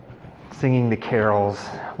singing the carols.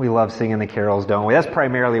 We love singing the carols, don't we? That's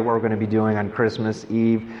primarily what we're going to be doing on Christmas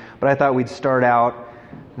Eve. But I thought we'd start out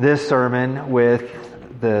this sermon with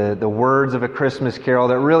the words of a Christmas carol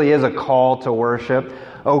that really is a call to worship.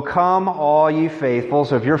 "O come, all ye faithful."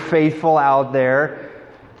 So if you're faithful out there,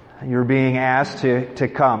 you're being asked to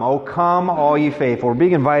come. "O come, all ye faithful." We're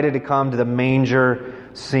being invited to come to the manger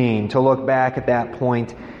scene, to look back at that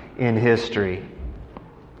point in history.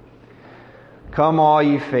 Come, all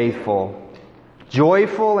ye faithful.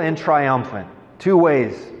 Joyful and triumphant. Two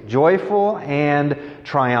ways. Joyful and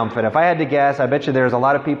triumphant. If I had to guess, I bet you there's a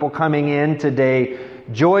lot of people coming in today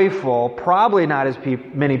joyful, probably not as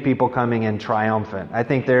many people coming in triumphant. I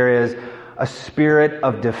think there is a spirit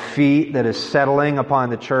of defeat that is settling upon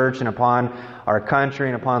the church and upon our country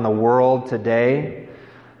and upon the world today.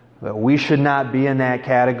 But we should not be in that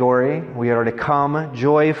category. We are to come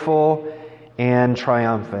joyful and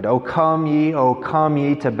triumphant. O come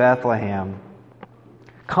ye to Bethlehem.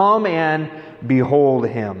 Come and behold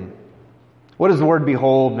Him. What does the word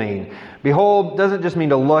behold mean? Behold doesn't just mean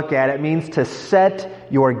to look at, it means to set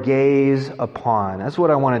your gaze upon. That's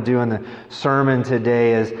what I want to do in the sermon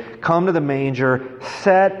today, is come to the manger,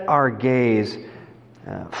 set our gaze,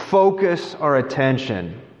 focus our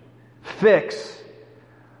attention, fix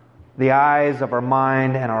the eyes of our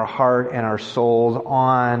mind and our heart and our souls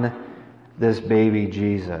on this baby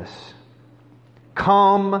Jesus.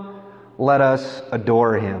 Come, let us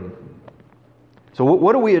adore Him. So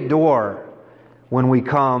what do we adore when we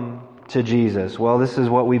come to Jesus? Well, this is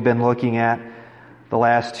what we've been looking at the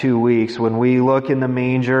last 2 weeks. When we look in the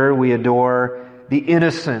manger, we adore the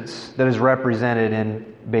innocence that is represented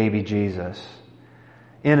in baby Jesus.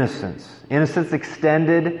 Innocence. Innocence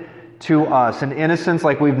extended to us. An innocence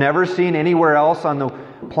like we've never seen anywhere else on the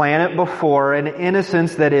planet before. An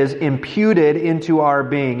innocence that is imputed into our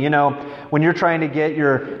being. You know, when you're trying to get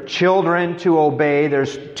your children to obey,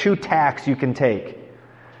 there's two tacks you can take.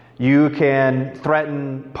 You can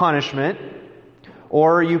threaten punishment,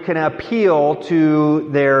 or you can appeal to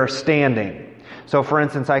their standing. So for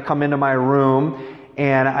instance, I come into my room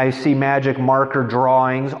and I see magic marker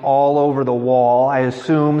drawings all over the wall. I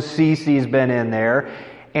assume Cece's been in there.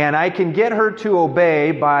 And I can get her to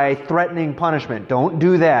obey by threatening punishment. Don't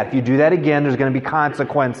do that. If you do that again, there's going to be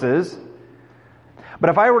consequences. But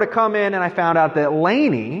if I were to come in and I found out that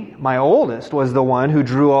Lainey, my oldest, was the one who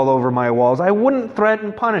drew all over my walls, I wouldn't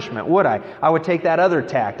threaten punishment, would I? I would take that other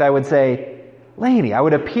tact. I would say, Lainey, I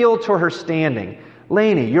would appeal to her standing.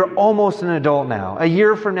 Lainey, you're almost an adult now. A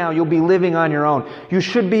year from now, you'll be living on your own. You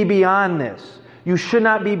should be beyond this. You should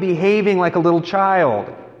not be behaving like a little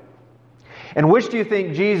child. And which do you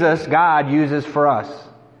think Jesus, God, uses for us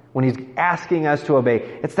when He's asking us to obey?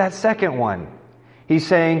 It's that second one. He's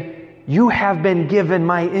saying, you have been given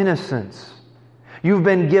my innocence. You've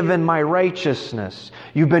been given my righteousness.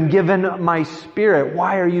 You've been given my Spirit.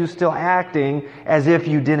 Why are you still acting as if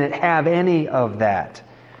you didn't have any of that?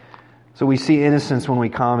 So we see innocence when we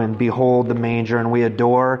come and behold the manger, and we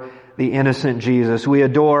adore the innocent Jesus. We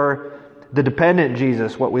adore the dependent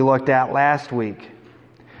Jesus, what we looked at last week,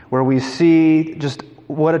 where we see just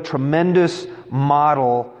what a tremendous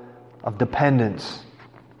model of dependence.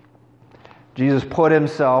 Jesus put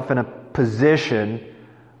Himself in a position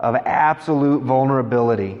of absolute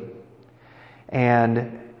vulnerability.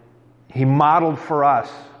 And He modeled for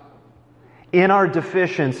us. In our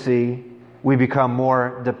deficiency, we become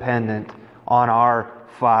more dependent on our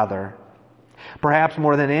Father. Perhaps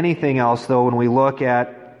more than anything else, though, when we look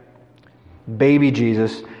at baby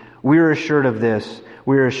Jesus, we're assured of this.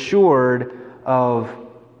 We're assured of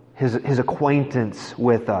His acquaintance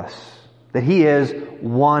with us. That He is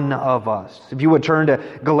one of us. If you would turn to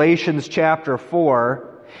Galatians chapter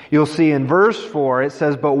 4, you'll see in verse 4, it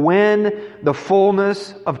says, "But when the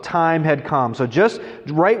fullness of time had come." So just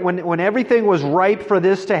right when everything was ripe for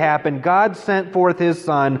this to happen, God sent forth His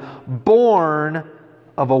Son, born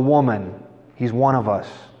of a woman. He's one of us.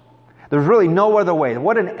 There's really no other way.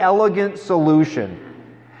 What an elegant solution.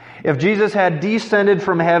 If Jesus had descended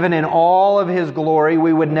from heaven in all of His glory,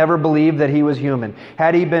 we would never believe that He was human.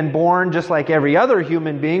 Had He been born just like every other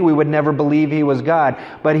human being, we would never believe He was God.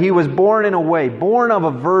 But He was born in a way, born of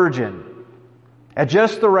a virgin, at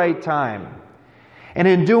just the right time. And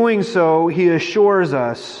in doing so, He assures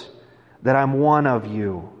us that I'm one of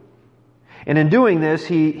you. And in doing this,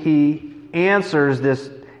 He answers this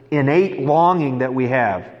innate longing that we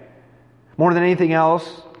have. More than anything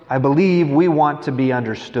else, I believe we want to be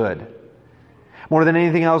understood. More than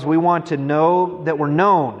anything else, we want to know that we're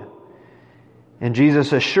known. And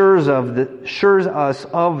Jesus assures us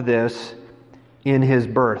of this in His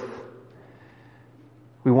birth.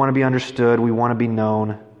 We want to be understood. We want to be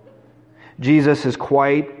known. Jesus is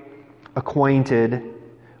quite acquainted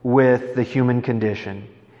with the human condition.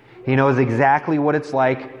 He knows exactly what it's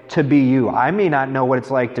like to be you. I may not know what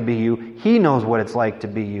it's like to be you. He knows what it's like to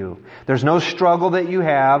be you. There's no struggle that you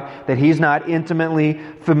have that He's not intimately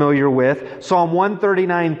familiar with. Psalm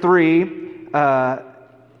 139:3,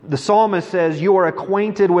 the psalmist says, "You are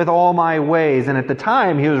acquainted with all my ways." And at the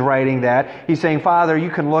time he was writing that, he's saying, Father, you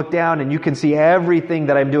can look down and you can see everything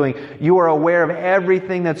that I'm doing. You are aware of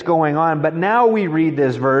everything that's going on. But now we read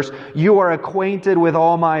this verse, "You are acquainted with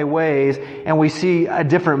all my ways," and we see a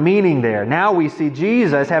different meaning there. Now we see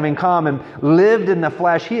Jesus having come and lived in the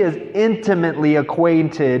flesh. He is intimately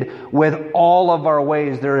acquainted with all of our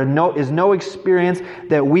ways. There is no experience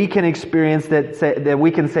that we can experience that we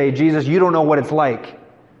can say, Jesus, you don't know what it's like.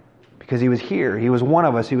 Because He was here. He was one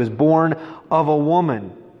of us. He was born of a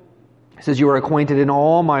woman. He says, "You are acquainted in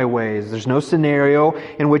all my ways." There's no scenario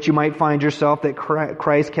in which you might find yourself that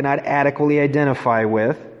Christ cannot adequately identify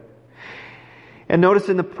with. And notice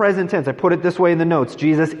in the present tense, I put it this way in the notes,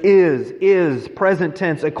 Jesus is present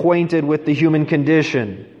tense, acquainted with the human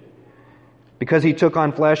condition. Because He took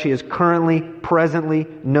on flesh, He is currently, presently,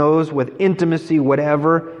 knows with intimacy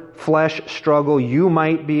whatever flesh struggle you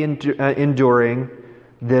might be enduring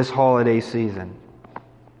this holiday season.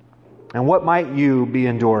 And what might you be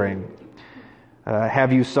enduring?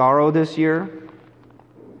 Have you sorrow this year?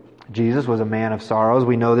 Jesus was a man of sorrows.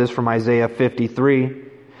 We know this from Isaiah 53.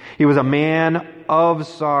 He was a man of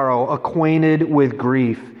sorrow, acquainted with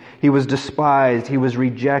grief. He was despised. He was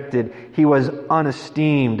rejected. He was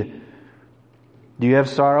unesteemed. Do you have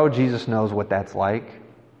sorrow? Jesus knows what that's like.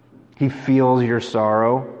 He feels your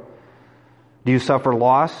sorrow. Do you suffer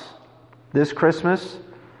loss this Christmas?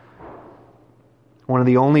 One of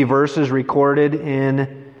the only verses recorded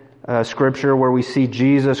in Scripture where we see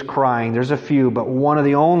Jesus crying. There's a few, but one of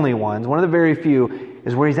the only ones, one of the very few,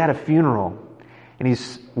 is where He's at a funeral. And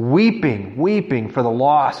He's weeping for the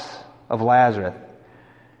loss of Lazarus.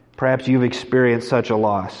 Perhaps you've experienced such a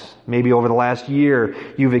loss. Maybe over the last year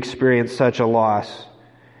you've experienced such a loss.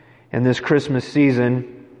 And this Christmas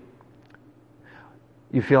season,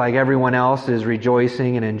 you feel like everyone else is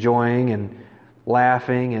rejoicing and enjoying and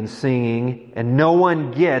laughing and singing, and no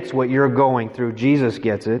one gets what you're going through. Jesus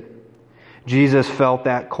gets it. Jesus felt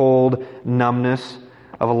that cold numbness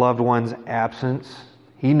of a loved one's absence.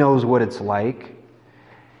 He knows what it's like.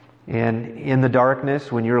 And in the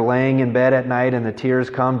darkness, when you're laying in bed at night and the tears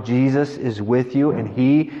come, Jesus is with you, and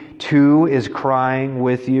He too is crying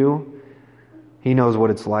with you. He knows what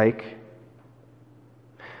it's like.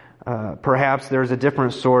 Perhaps there's a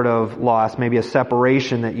different sort of loss, maybe a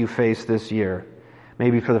separation that you face this year.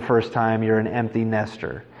 Maybe for the first time you're an empty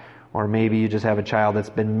nester. Or maybe you just have a child that's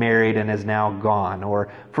been married and is now gone. Or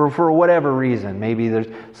for whatever reason, maybe there's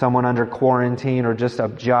someone under quarantine or just a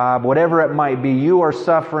job. Whatever it might be, you are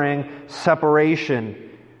suffering separation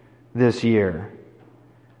this year.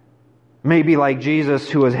 Maybe like Jesus,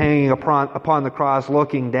 who was hanging upon the cross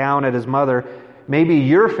looking down at His mother, maybe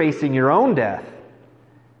you're facing your own death.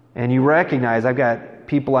 And you recognize, I've got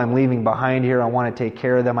people I'm leaving behind here. I want to take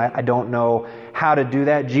care of them. I don't know how to do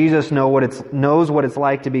that. Jesus knows what it's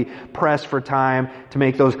like to be pressed for time, to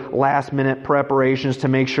make those last-minute preparations, to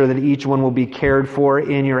make sure that each one will be cared for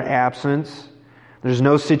in your absence. There's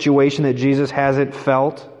no situation that Jesus hasn't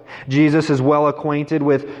felt. Jesus is well acquainted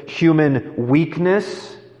with human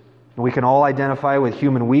weakness. We can all identify with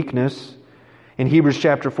human weakness. In Hebrews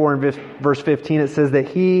chapter 4 and verse 15, it says that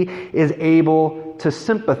He is able to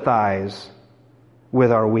sympathize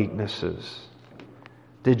with our weaknesses.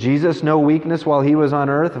 Did Jesus know weakness while He was on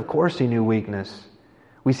earth? Of course He knew weakness.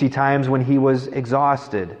 We see times when He was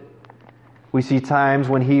exhausted. We see times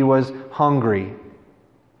when He was hungry.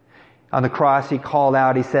 On the cross He called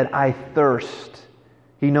out, He said, "I thirst."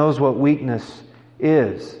 He knows what weakness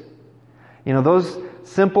is. You know, those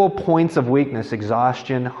simple points of weakness,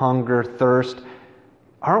 exhaustion, hunger, thirst,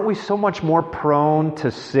 aren't we so much more prone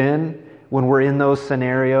to sin when we're in those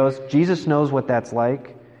scenarios? Jesus knows what that's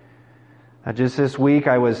like. Just this week,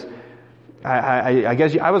 I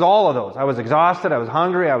guess I was all of those. I was exhausted, I was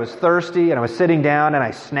hungry, I was thirsty, and I was sitting down and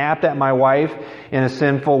I snapped at my wife in a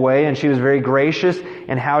sinful way, and she was very gracious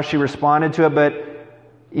in how she responded to it. But,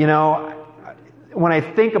 you know, when I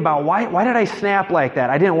think about why did I snap like that?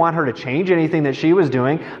 I didn't want her to change anything that she was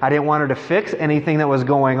doing. I didn't want her to fix anything that was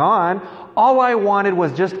going on. All I wanted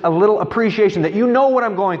was just a little appreciation that you know what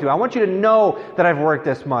I'm going through. I want you to know that I've worked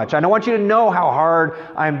this much. And I want you to know how hard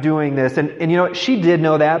I'm doing this. And you know, she did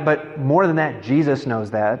know that, but more than that, Jesus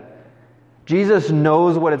knows that. Jesus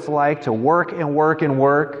knows what it's like to work and work and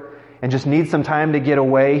work and just need some time to get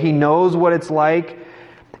away. He knows what it's like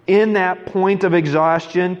in that point of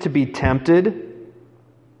exhaustion to be tempted.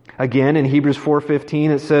 Again, in Hebrews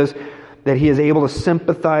 4:15, it says that He is able to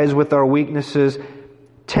sympathize with our weaknesses,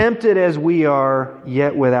 tempted as we are,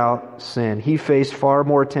 yet without sin. He faced far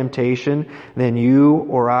more temptation than you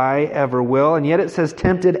or I ever will, and yet it says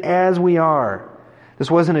tempted as we are. This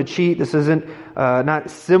wasn't a cheat. This isn't not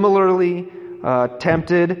similarly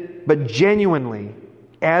tempted, but genuinely,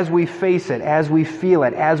 as we face it, as we feel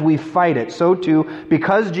it, as we fight it. So too,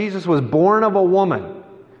 because Jesus was born of a woman,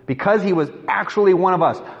 because He was actually one of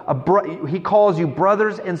us, He calls you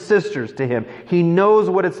brothers and sisters to Him. He knows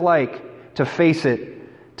what it's like to face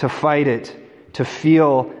it, to fight it, to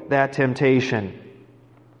feel that temptation.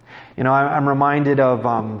 You know, I'm reminded of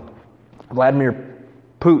Vladimir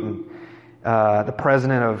Putin, the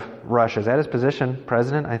president of Russia. Is that his position?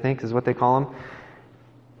 President, I think, is what they call him.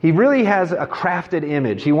 He really has a crafted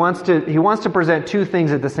image. He wants to present two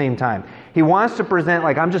things at the same time. He wants to present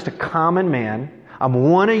like, I'm just a common man. I'm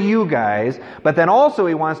one of you guys. But then also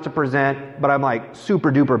he wants to present, but I'm like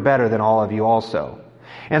super duper better than all of you also.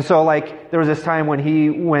 And so like there was this time when he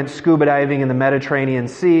went scuba diving in the Mediterranean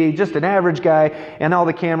Sea, just an average guy, and all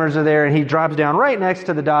the cameras are there, and he drops down right next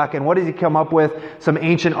to the dock, and what does he come up with? Some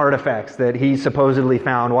ancient artifacts that he supposedly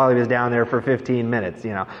found while he was down there for 15 minutes,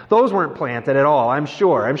 you know. Those weren't planted at all, I'm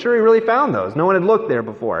sure. I'm sure he really found those. No one had looked there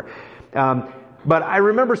before. But I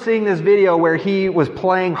remember seeing this video where he was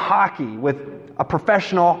playing hockey with a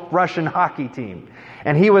professional Russian hockey team.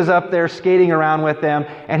 And he was up there skating around with them,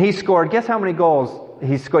 and he scored, guess how many goals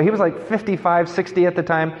he scored? He was like 55, 60 at the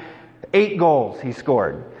time. 8 goals he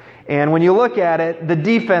scored. And when you look at it, the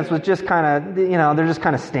defense was just kind of, you know, they're just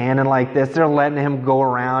kind of standing like this. They're letting him go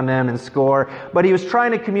around him and score. But he was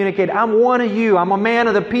trying to communicate, I'm one of you. I'm a man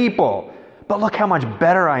of the people. But look how much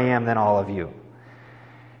better I am than all of you.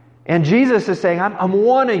 And Jesus is saying, I'm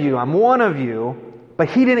one of you. I'm one of you. But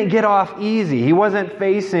He didn't get off easy. He wasn't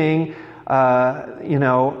facing,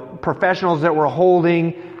 professionals that were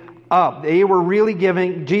holding up. They were really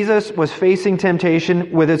Jesus was facing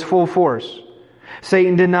temptation with its full force.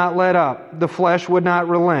 Satan did not let up. The flesh would not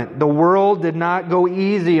relent. The world did not go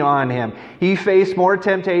easy on Him. He faced more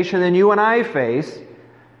temptation than you and I face,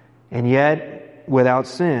 and yet without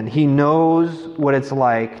sin. He knows what it's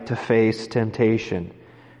like to face temptation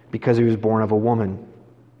because He was born of a woman.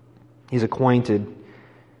 He's acquainted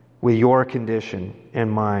with your condition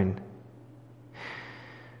and mine.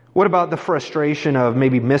 What about the frustration of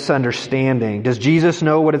maybe misunderstanding? Does Jesus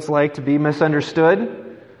know what it's like to be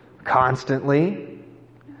misunderstood? Constantly.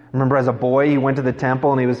 Remember as a boy, he went to the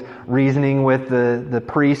temple and he was reasoning with the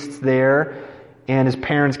priests there, and his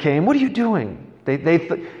parents came, what are you doing? He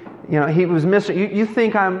was you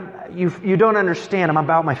think you don't understand, I'm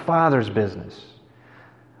about my Father's business.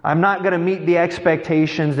 I'm not going to meet the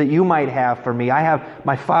expectations that you might have for me. I have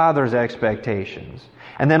my Father's expectations.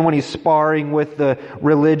 And then when he's sparring with the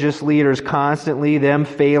religious leaders constantly, them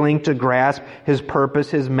failing to grasp His purpose,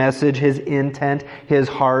 His message, His intent, His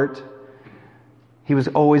heart, He was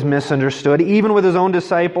always misunderstood. Even with His own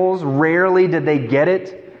disciples, rarely did they get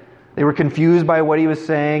it. They were confused by what He was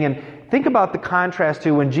saying. And think about the contrast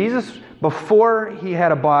to when Jesus, before He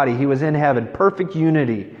had a body, He was in heaven, perfect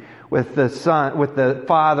unity with the Son, with the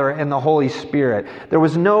Father and the Holy Spirit. There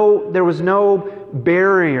was no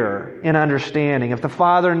barrier in understanding. If the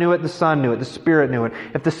Father knew it, the Son knew it, the Spirit knew it.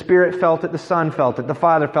 If the Spirit felt it, the Son felt it, the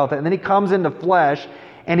Father felt it. And then He comes into flesh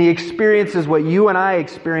and He experiences what you and I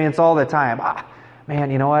experience all the time. Man,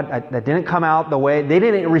 you know what? That didn't come out the way, they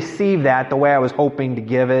didn't receive that the way I was hoping to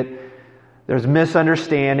give it. There's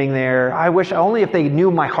misunderstanding there. I wish only if they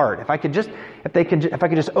knew my heart. If I could just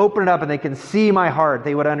open it up and they can see my heart,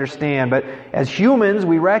 they would understand. But as humans,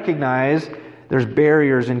 we recognize there's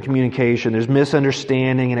barriers in communication. There's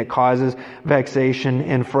misunderstanding, and it causes vexation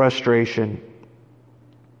and frustration.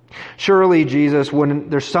 Surely Jesus wouldn't,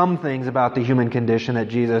 there's some things about the human condition that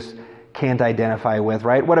Jesus can't identify with,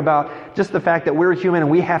 right? What about just the fact that we're human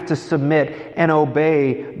and we have to submit and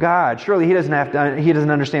obey God? Surely He doesn't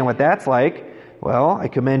understand what that's like. Well, I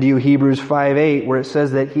commend to you Hebrews 5:8, where it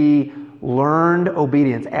says that He learned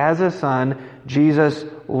obedience. As a son, Jesus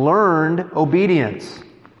learned obedience.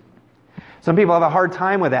 Some people have a hard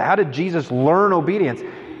time with that. How did Jesus learn obedience?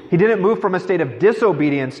 He didn't move from a state of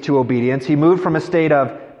disobedience to obedience. He moved from a state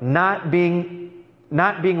of not being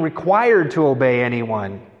required to obey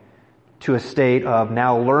anyone to a state of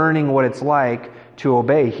now learning what it's like to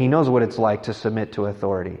obey. He knows what it's like to submit to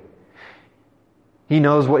authority. He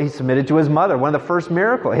knows what He submitted to His mother. One of the first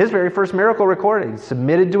miracles, His very first miracle recorded, He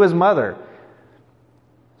submitted to His mother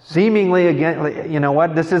Seemingly, again, you know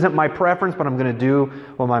what? This isn't my preference, but I'm going to do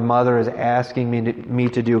what my mother is asking me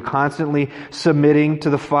to do. Constantly submitting to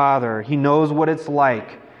the Father. He knows what it's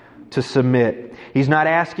like to submit. He's not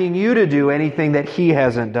asking you to do anything that He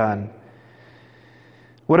hasn't done.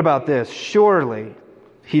 What about this? Surely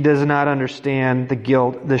He does not understand the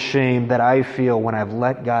guilt, the shame that I feel when I've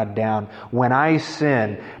let God down. When I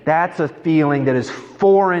sin, that's a feeling that is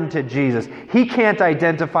foreign to Jesus. He can't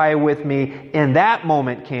identify with me in that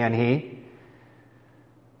moment, can He?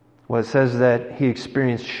 Well, it says that He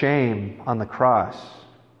experienced shame on the cross.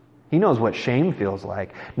 He knows what shame feels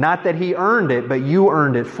like. Not that He earned it, but you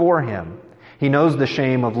earned it for Him. He knows the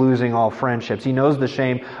shame of losing all friendships. He knows the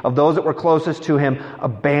shame of those that were closest to Him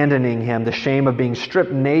abandoning Him. The shame of being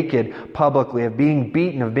stripped naked publicly, of being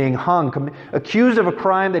beaten, of being hung, accused of a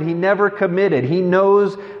crime that He never committed. He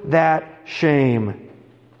knows that shame.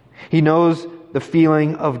 He knows the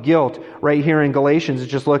feeling of guilt. Right here in Galatians,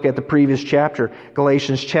 just look at the previous chapter.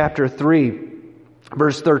 Galatians chapter 3.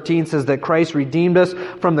 Verse 13 says that Christ redeemed us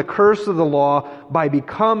from the curse of the law by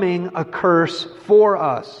becoming a curse for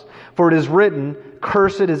us. For it is written,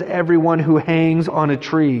 "Cursed is everyone who hangs on a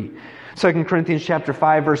tree." 2 Corinthians chapter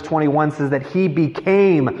 5 verse 21 says that He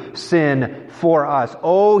became sin for us.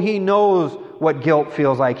 Oh, He knows what guilt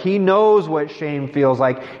feels like. He knows what shame feels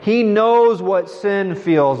like. He knows what sin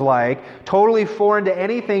feels like. Totally foreign to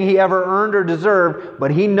anything He ever earned or deserved,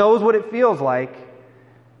 but He knows what it feels like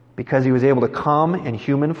because He was able to come in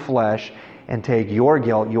human flesh and take your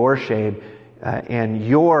guilt, your shame, and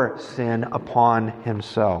your sin upon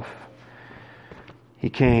Himself. He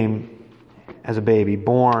came as a baby,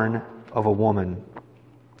 born of a woman.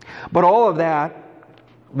 But all of that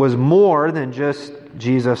was more than just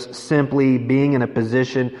Jesus simply being in a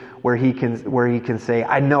position where He can say,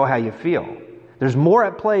 "I know how you feel." There's more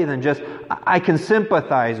at play than just, "I can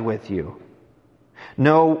sympathize with you."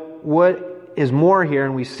 No, what is more here,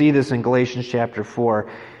 and we see this in Galatians chapter 4,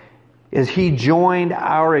 is He joined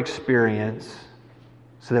our experience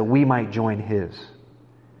so that we might join His.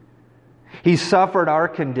 He suffered our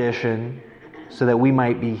condition so that we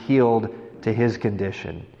might be healed to His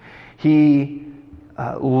condition. He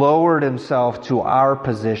lowered Himself to our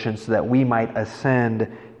position so that we might ascend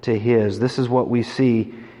to His. This is what we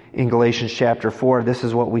see in Galatians chapter 4. This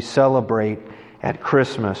is what we celebrate at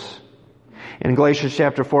Christmas. In Galatians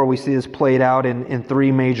chapter 4, we see this played out in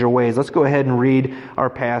three major ways. Let's go ahead and read our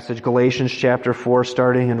passage, Galatians chapter 4,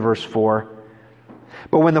 starting in verse 4.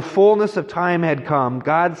 But when the fullness of time had come,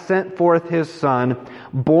 God sent forth His Son,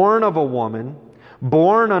 born of a woman,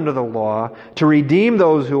 born under the law, to redeem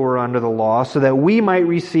those who were under the law, so that we might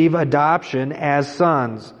receive adoption as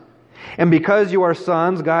sons. And because you are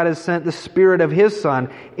sons, God has sent the Spirit of His Son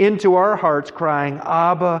into our hearts, crying,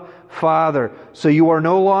 "Abba, Father." So you are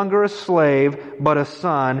no longer a slave, but a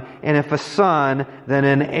son, and if a son, then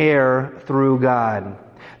an heir through God.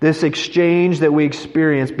 This exchange that we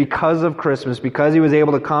experience because of Christmas, because He was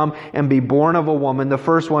able to come and be born of a woman, the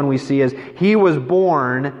first one we see is He was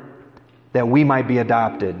born that we might be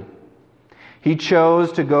adopted. He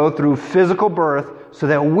chose to go through physical birth so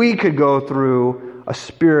that we could go through a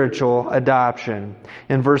spiritual adoption.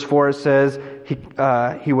 In verse 4 it says,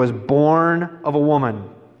 He was born of a woman.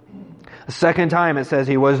 The second time it says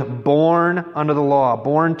He was born under the law,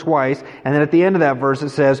 born twice. And then at the end of that verse it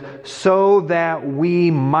says, so that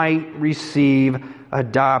we might receive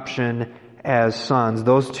adoption as sons.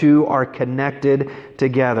 Those two are connected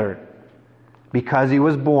together. Because He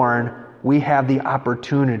was born, we have the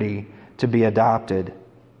opportunity to be adopted.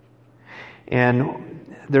 And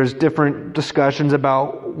there's different discussions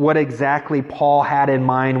about what exactly Paul had in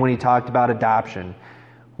mind when he talked about adoption.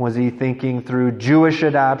 Was he thinking through Jewish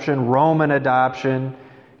adoption, Roman adoption,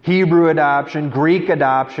 Hebrew adoption, Greek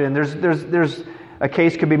adoption? There's a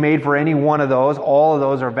case could be made for any one of those. All of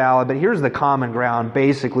those are valid. But here's the common ground.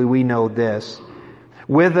 Basically, we know this.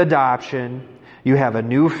 With adoption, you have a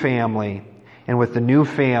new family. And with the new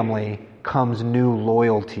family comes new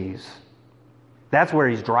loyalties. That's where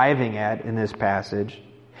he's driving at in this passage.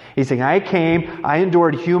 He's saying, I came, I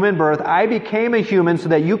endured human birth, I became a human so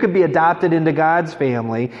that you could be adopted into God's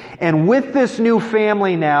family. And with this new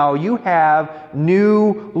family now, you have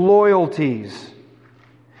new loyalties.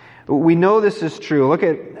 We know this is true. Look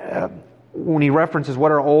at when he references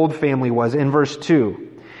what our old family was in verse 2.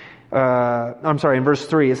 In verse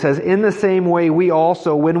 3, it says, in the same way we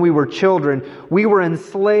also, when we were children, we were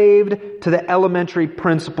enslaved to the elementary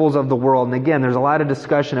principles of the world. And again, there's a lot of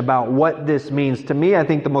discussion about what this means. To me, I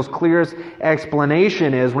think the most clearest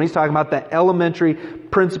explanation is when he's talking about the elementary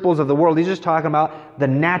principles of the world, he's just talking about the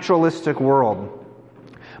naturalistic world.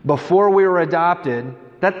 Before we were adopted,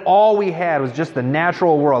 That all we had was just the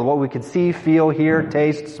natural world, what we could see, feel, hear,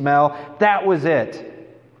 taste, smell. That was it.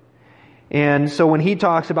 And so when he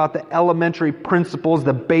talks about the elementary principles,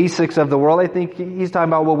 the basics of the world, I think he's talking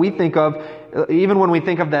about what we think of, even when we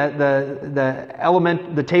think of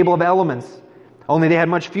the table of elements. Only they had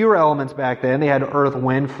much fewer elements back then. They had earth,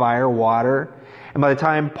 wind, fire, water. And by the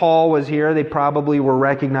time Paul was here, they probably were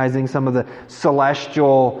recognizing some of the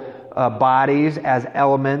celestial bodies as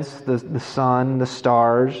elements, the sun, the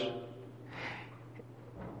stars.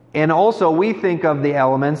 And also we think of the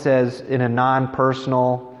elements as in a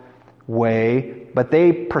non-personal way, but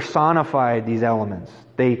they personified these elements.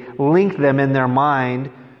 They linked them in their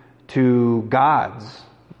mind to gods.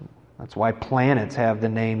 That's why planets have the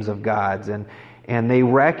names of gods. And they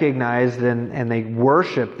recognized and they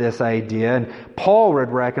worshiped this idea. And Paul would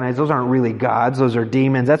recognize those aren't really gods, those are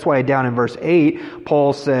demons. That's why down in verse 8,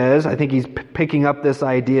 Paul says, I think he's picking up this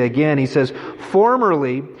idea again. He says,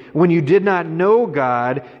 "Formerly, when you did not know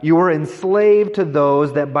God, you were enslaved to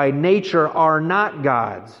those that by nature are not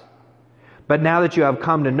gods. But now that you have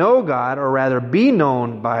come to know God, or rather be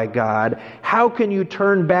known by God, how can you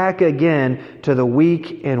turn back again to the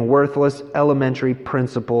weak and worthless elementary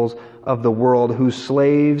principles of the world, whose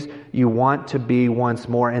slaves you want to be once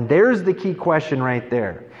more?" And there's the key question right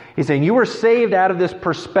there. He's saying you were saved out of this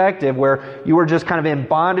perspective where you were just kind of in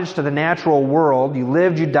bondage to the natural world. You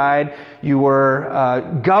lived, you died, you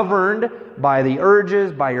were governed by the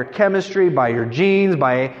urges, by your chemistry, by your genes,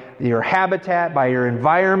 by your habitat, by your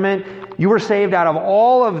environment. You were saved out of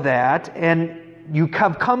all of that, and you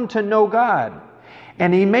have come to know God.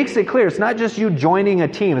 And he makes it clear, it's not just you joining a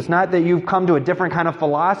team. It's not that you've come to a different kind of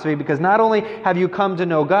philosophy, because not only have you come to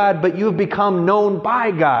know God, but you've become known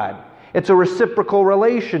by God. It's a reciprocal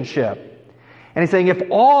relationship. And he's saying if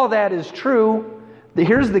all that is true,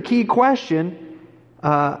 here's the key question.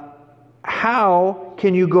 How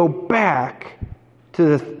can you go back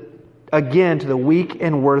to the weak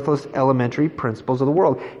and worthless elementary principles of the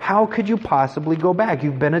world? How could you possibly go back?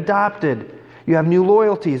 You've been adopted. You have new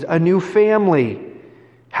loyalties, a new family.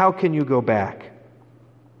 How can you go back?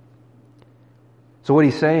 So what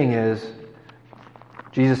he's saying is,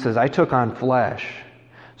 Jesus says, I took on flesh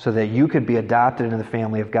so that you could be adopted into the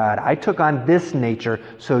family of God. I took on this nature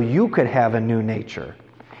so you could have a new nature.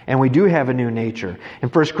 And we do have a new nature. In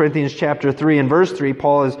 1 Corinthians chapter 3 and verse 3,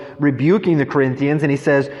 Paul is rebuking the Corinthians, and he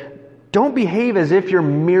says, don't behave as if you're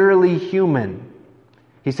merely human.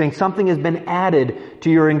 He's saying something has been added to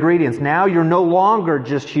your ingredients. Now you're no longer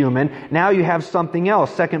just human. Now you have something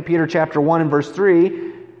else. 2 Peter chapter 1 and verse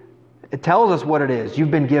 3, it tells us what it is.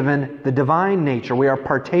 You've been given the divine nature. We are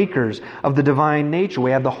partakers of the divine nature.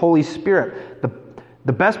 We have the Holy Spirit.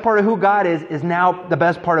 The best part of who God is now the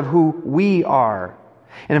best part of who we are.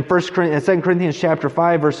 And in 2 Corinthians chapter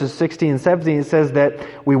 5, verses 16 and 17, it says that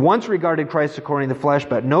we once regarded Christ according to the flesh,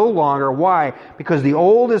 but no longer. Why? Because the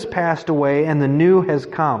old has passed away and the new has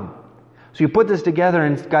come. So you put this together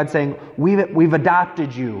and God's saying, we've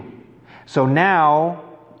adopted you. So now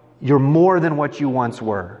you're more than what you once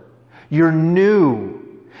were. You're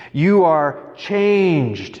new. You are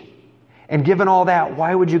changed. And given all that,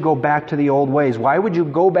 why would you go back to the old ways? Why would you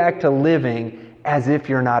go back to living as if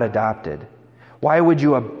you're not adopted? Why would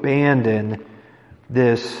you abandon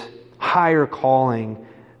this higher calling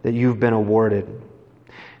that you've been awarded?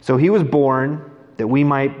 So he was born that we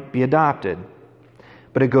might be adopted.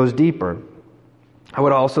 But it goes deeper. I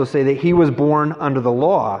would also say that he was born under the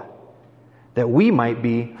law that we might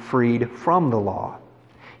be freed from the law.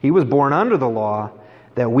 He was born under the law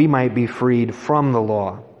that we might be freed from the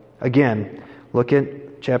law. Again, look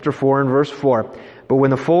at chapter 4 and verse 4. But when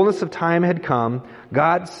the fullness of time had come,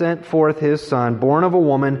 God sent forth His Son, born of a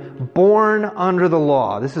woman, born under the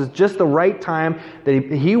law. This is just the right time that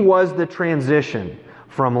He was the transition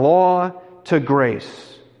from law to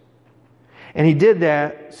grace. And He did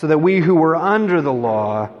that so that we who were under the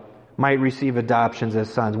law might receive adoptions as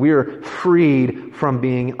sons. We are freed from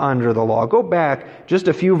being under the law. Go back just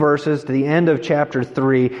a few verses to the end of chapter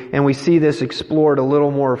 3, and we see this explored a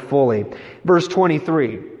little more fully. Verse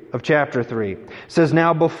 23. Of chapter 3. It says,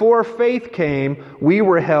 now before faith came, we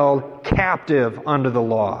were held captive under the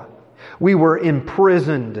law. We were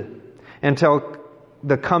imprisoned until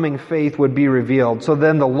the coming faith would be revealed. So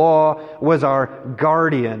then the law was our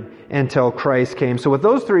guardian until Christ came. So with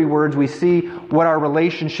those three words, we see what our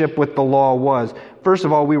relationship with the law was. First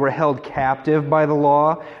of all, we were held captive by the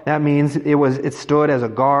law. That means it stood as a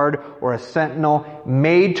guard or a sentinel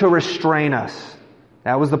made to restrain us.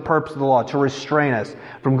 That was the purpose of the law, to restrain us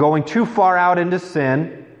from going too far out into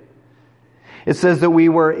sin. It says that we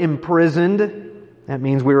were imprisoned. That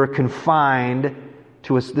means we were confined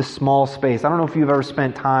to this small space. I don't know if you've ever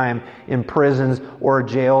spent time in prisons or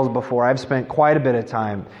jails before. I've spent quite a bit of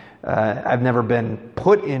time. I've never been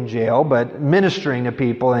put in jail, but ministering to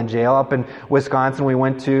people in jail. Up in Wisconsin, we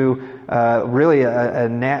went to really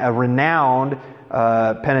a renowned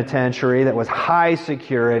penitentiary that was high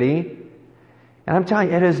security. And I'm telling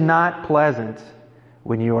you, it is not pleasant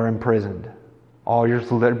when you are imprisoned. All your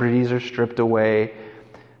liberties are stripped away.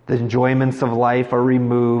 The enjoyments of life are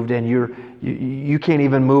removed, and you can't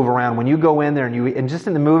even move around. When you go in there, and just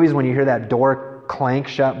in the movies, when you hear that door clank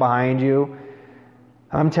shut behind you,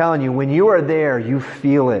 I'm telling you, when you are there, you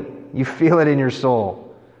feel it. You feel it in your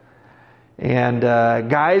soul. And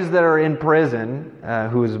guys that are in prison,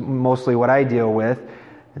 who is mostly what I deal with,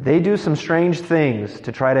 they do some strange things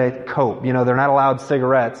to try to cope. You know, they're not allowed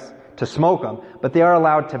cigarettes to smoke them, but they are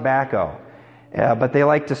allowed tobacco. But they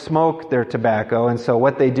like to smoke their tobacco, and so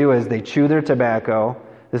what they do is they chew their tobacco.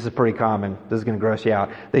 This is pretty common. This is going to gross you out.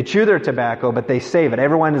 They chew their tobacco, but they save it.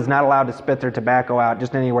 Everyone is not allowed to spit their tobacco out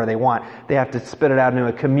just anywhere they want. They have to spit it out into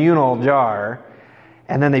a communal jar,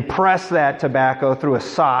 and then they press that tobacco through a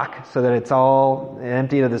sock so that it's all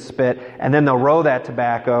emptied of the spit, and then they'll roll that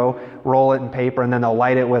tobacco, roll it in paper, and then they'll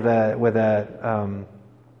light it with an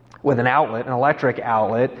outlet, an electric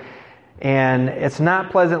outlet. And it's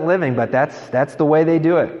not pleasant living, but that's the way they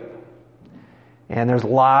do it. And there's a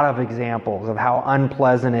lot of examples of how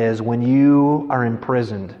unpleasant it is when you are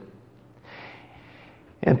imprisoned.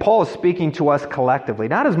 And Paul is speaking to us collectively,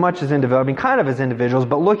 not as much as individuals, I mean kind of as individuals,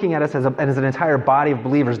 but looking at us as an entire body of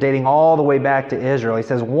believers dating all the way back to Israel. He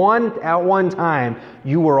says, at one time,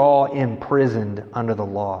 you were all imprisoned under the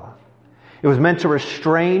law. It was meant to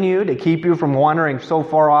restrain you, to keep you from wandering so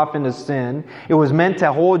far off into sin. It was meant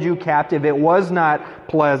to hold you captive. It was not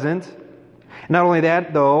pleasant. Not only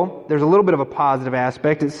that, though, there's a little bit of a positive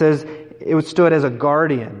aspect. It says it stood as a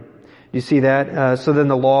guardian. You see that? So then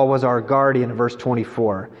the law was our guardian, in verse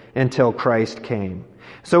 24, until Christ came.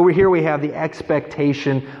 So here we have the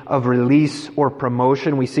expectation of release or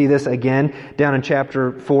promotion. We see this again down in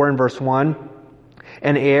chapter 4 and verse 1.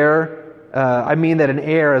 An heir, that an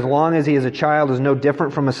heir, as long as he is a child, is no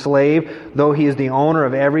different from a slave, though he is the owner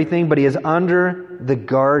of everything, but he is under the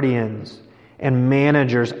guardians and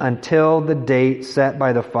managers until the date set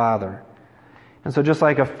by the father. And so just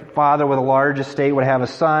like a father with a large estate would have a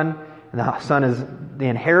son, and the son is the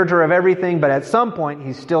inheritor of everything, but at some point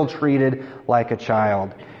he's still treated like a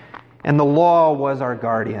child. And the law was our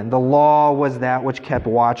guardian. The law was that which kept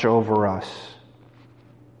watch over us.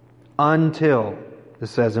 Until, it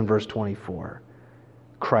says in verse 24,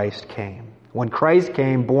 Christ came. When Christ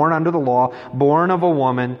came, born under the law, born of a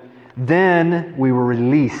woman, then we were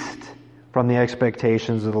released from the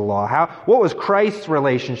expectations of the law. What was Christ's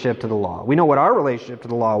relationship to the law? We know what our relationship to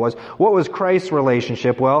the law was. What was Christ's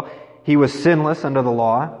relationship? Well, he was sinless under the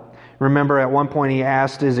law. Remember, at one point he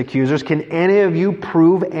asked his accusers, "Can any of you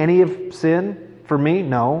prove any of sin for me?"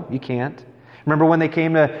 No, you can't. Remember when they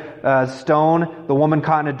came to stone the woman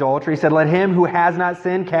caught in adultery? He said, "Let him who has not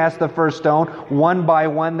sinned cast the first stone." One by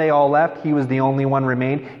one they all left. He was the only one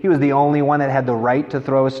remained. He was the only one that had the right to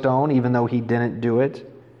throw a stone, even though he didn't do it.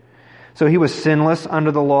 So he was sinless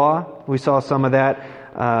under the law. We saw some of that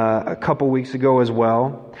a couple weeks ago as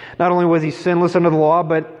well. Not only was he sinless under the law,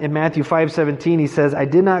 but in Matthew 5:17 he says, "I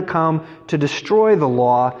did not come to destroy the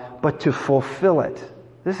law, but to fulfill it."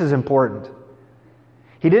 This is important.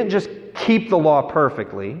 He didn't just keep the law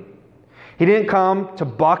perfectly. He didn't come to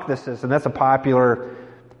buck the system. That's a popular...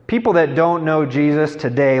 People that don't know Jesus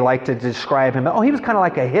today like to describe him. Oh, he was kind of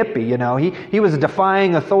like a hippie, you know. He was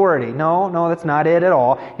defying authority. No, that's not it at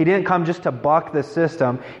all. He didn't come just to buck the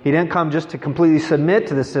system. He didn't come just to completely submit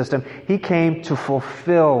to the system. He came to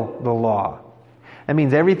fulfill the law. That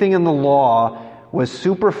means everything in the law was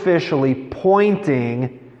superficially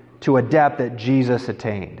pointing to a depth that Jesus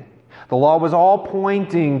attained. The law was all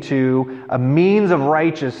pointing to a means of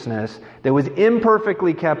righteousness that was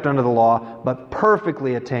imperfectly kept under the law, but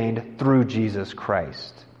perfectly attained through Jesus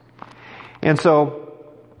Christ. And so,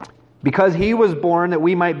 because he was born that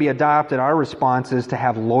we might be adopted, our response is to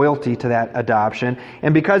have loyalty to that adoption.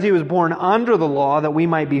 And because he was born under the law that we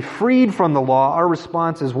might be freed from the law, our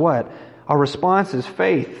response is what? Our response is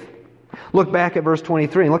faith. Look back at verse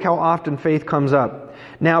 23 and look how often faith comes up.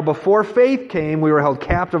 "Now before faith came, we were held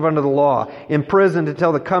captive under the law, imprisoned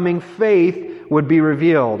until the coming faith would be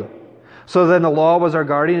revealed. So then the law was our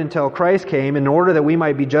guardian until Christ came, in order that we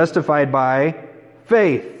might be justified by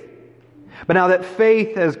faith. But now that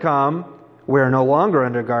faith has come, we are no longer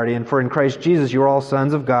under guardian, for in Christ Jesus you are all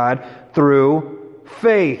sons of God through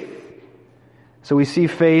faith." So we see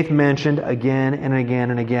faith mentioned again and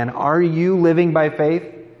again and again. Are you living by faith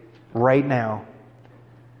right now?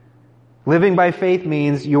 Living by faith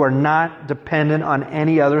means you are not dependent on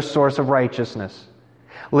any other source of righteousness.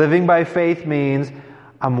 Living by faith means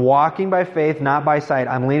I'm walking by faith, not by sight.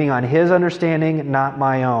 I'm leaning on His understanding, not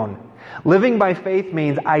my own. Living by faith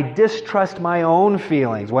means I distrust my own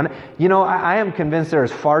feelings. I am convinced there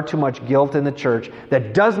is far too much guilt in the church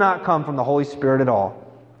that does not come from the Holy Spirit at all.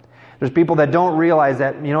 There's people that don't realize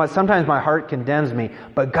that, sometimes my heart condemns me,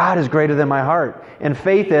 but God is greater than my heart. And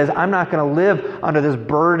faith is, I'm not going to live under this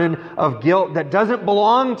burden of guilt that doesn't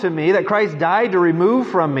belong to me, that Christ died to remove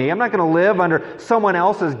from me. I'm not going to live under someone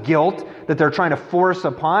else's guilt that they're trying to force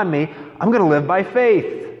upon me. I'm going to live by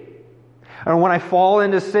faith. And when I fall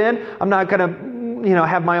into sin, I'm not going to,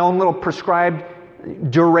 have my own little prescribed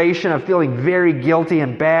duration of feeling very guilty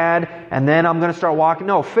and bad, and then I'm going to start walking.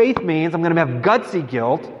 No, faith means I'm going to have gutsy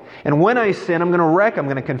guilt, and when I sin, I'm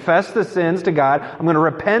going to confess the sins to God, I'm going to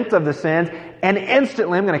repent of the sins, and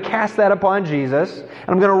instantly I'm going to cast that upon Jesus, and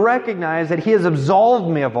I'm going to recognize that He has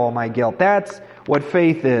absolved me of all my guilt. That's what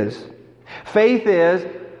faith is. Faith is,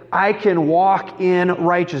 I can walk in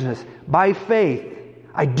righteousness. By faith,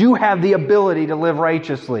 I do have the ability to live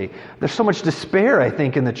righteously. There's so much despair, I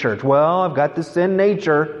think, in the church. Well, I've got the sin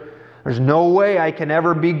nature. There's no way I can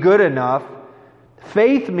ever be good enough.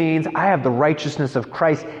 Faith means I have the righteousness of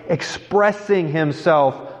Christ expressing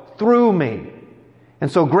Himself through me.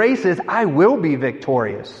 And so grace is, I will be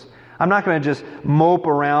victorious. I'm not going to just mope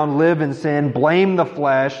around, live in sin, blame the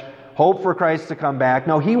flesh, hope for Christ to come back.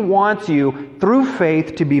 No, He wants you, through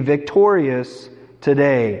faith, to be victorious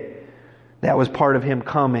today. That was part of Him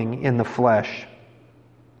coming in the flesh.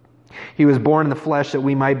 He was born in the flesh that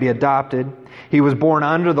we might be adopted. He was born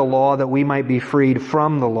under the law that we might be freed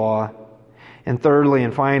from the law. And thirdly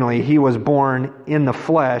and finally, He was born in the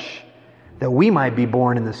flesh that we might be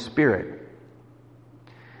born in the Spirit.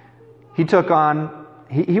 He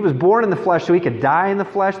was born in the flesh so He could die in the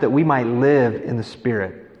flesh that we might live in the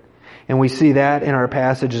Spirit. And we see that in our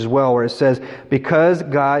passage as well, where it says, because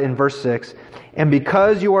God, in verse 6, and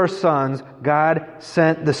because you are sons, God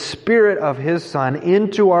sent the Spirit of His Son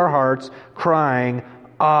into our hearts, crying,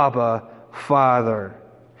 Abba, Father.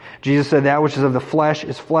 Jesus said, that which is of the flesh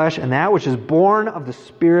is flesh, and that which is born of the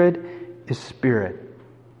Spirit is spirit.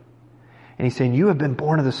 And He's saying, you have been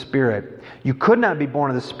born of the Spirit. You could not be born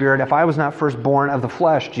of the Spirit if I was not first born of the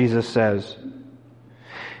flesh, Jesus says.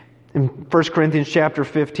 In 1 Corinthians chapter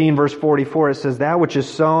 15, verse 44, it says, that which is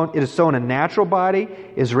sown, it is sown a natural body,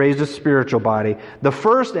 is raised a spiritual body. The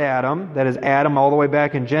first Adam, that is Adam all the way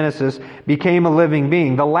back in Genesis, became a living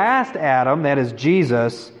being. The last Adam, that is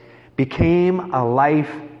Jesus, became a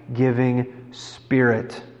life-giving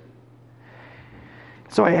spirit.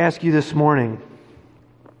 So I ask you this morning,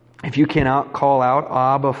 if you cannot call out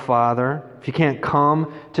Abba, Father, if you can't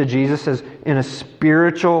come to Jesus as in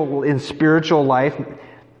spiritual life,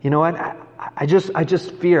 you know what? I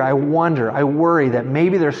just fear, I wonder, I worry that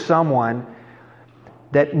maybe there's someone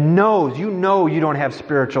that knows, you don't have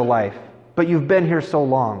spiritual life, but you've been here so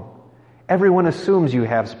long. Everyone assumes you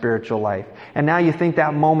have spiritual life. And now you think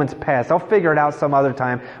that moment's past. I'll figure it out some other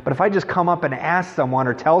time. But if I just come up and ask someone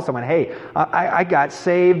or tell someone, hey, I got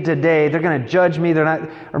saved today, they're going to judge me,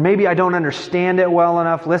 or maybe I don't understand it well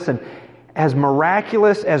enough. Listen, as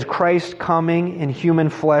miraculous as Christ coming in human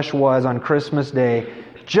flesh was on Christmas Day,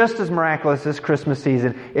 just as miraculous this Christmas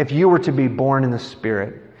season, if you were to be born in the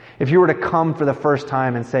Spirit, if you were to come for the first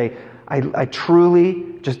time and say, I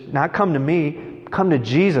truly, just not come to me, come to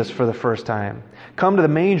Jesus for the first time. Come to the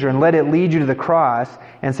manger and let it lead you to the cross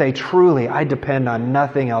and say, truly, I depend on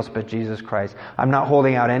nothing else but Jesus Christ. I'm not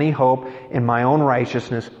holding out any hope in my own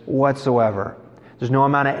righteousness whatsoever. There's no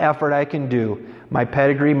amount of effort I can do. My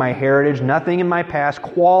pedigree, my heritage, nothing in my past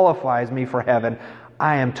qualifies me for heaven.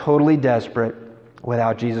 I am totally desperate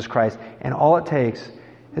without Jesus Christ. And all it takes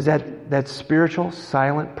is that spiritual,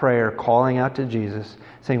 silent prayer calling out to Jesus,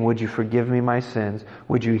 saying, would you forgive me my sins?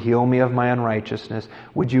 Would you heal me of my unrighteousness?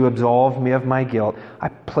 Would you absolve me of my guilt? I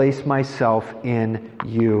place myself in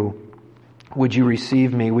you. Would you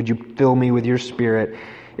receive me? Would you fill me with your Spirit?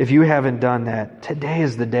 If you haven't done that, today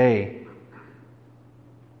is the day.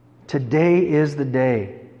 Today is the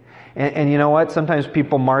day. And you know what? Sometimes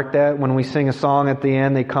people mark that when we sing a song at the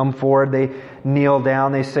end, they come forward, they kneel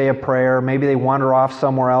down, they say a prayer. Maybe they wander off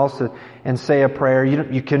somewhere else and say a prayer.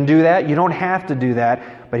 You can do that. You don't have to do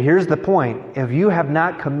that. But here's the point. If you have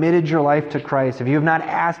not committed your life to Christ, if you have not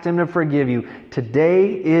asked Him to forgive you,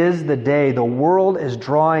 today is the day. The world is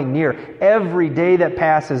drawing near. Every day that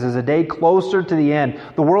passes is a day closer to the end.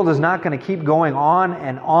 The world is not going to keep going on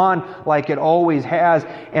and on like it always has.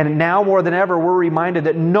 And now more than ever, we're reminded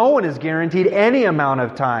that no one is guaranteed any amount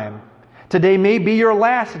of time. Today may be your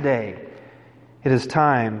last day. It is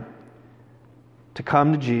time to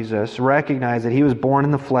come to Jesus, recognize that He was born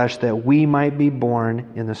in the flesh that we might be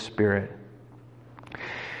born in the Spirit.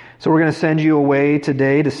 So we're going to send you away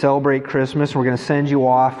today to celebrate Christmas. We're going to send you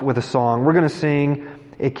off with a song. We're going to sing,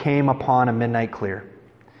 "It Came Upon a Midnight Clear."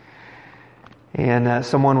 And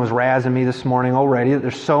someone was razzing me this morning already that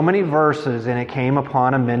there's so many verses and "It Came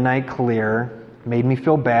Upon a Midnight Clear." Made me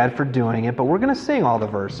feel bad for doing it, but we're going to sing all the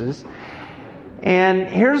verses. And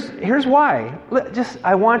here's why.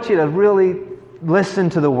 I want you to really listen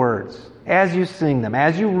to the words as you sing them,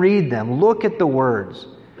 as you read them. Look at the words.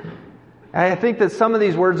 I think that some of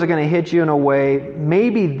these words are going to hit you in a way,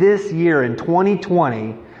 maybe this year in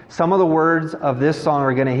 2020, some of the words of this song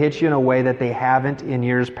are going to hit you in a way that they haven't in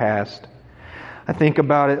years past. I think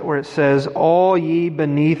about it where it says, "All ye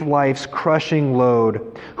beneath life's crushing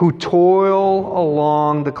load, who toil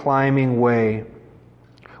along the climbing way,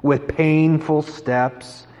 with painful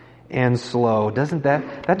steps and slow." Doesn't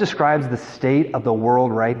that describes the state of the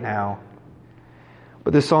world right now?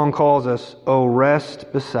 But this song calls us, "Oh,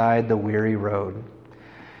 rest beside the weary road."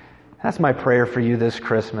 That's my prayer for you this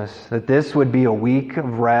Christmas, that this would be a week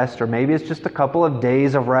of rest, or maybe it's just a couple of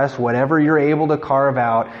days of rest, whatever you're able to carve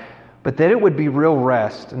out, but that it would be real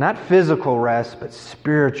rest, not physical rest, but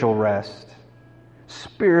spiritual rest,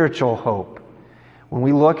 spiritual hope. When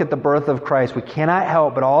we look at the birth of Christ, we cannot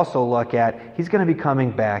help but also look at He's going to be coming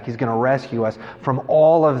back. He's going to rescue us from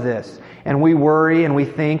all of this. And we worry and we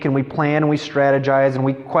think and we plan and we strategize and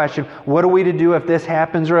we question, what are we to do if this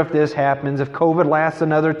happens or if this happens, if COVID lasts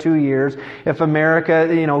another 2 years, if America,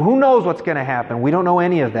 who knows what's going to happen? We don't know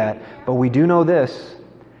any of that. But we do know this,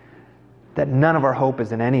 that none of our hope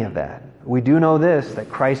is in any of that. We do know this, that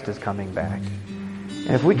Christ is coming back.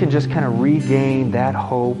 And if we can just kind of regain that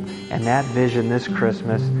hope and that vision this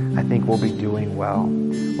Christmas, I think we'll be doing well.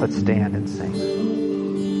 Let's stand and sing.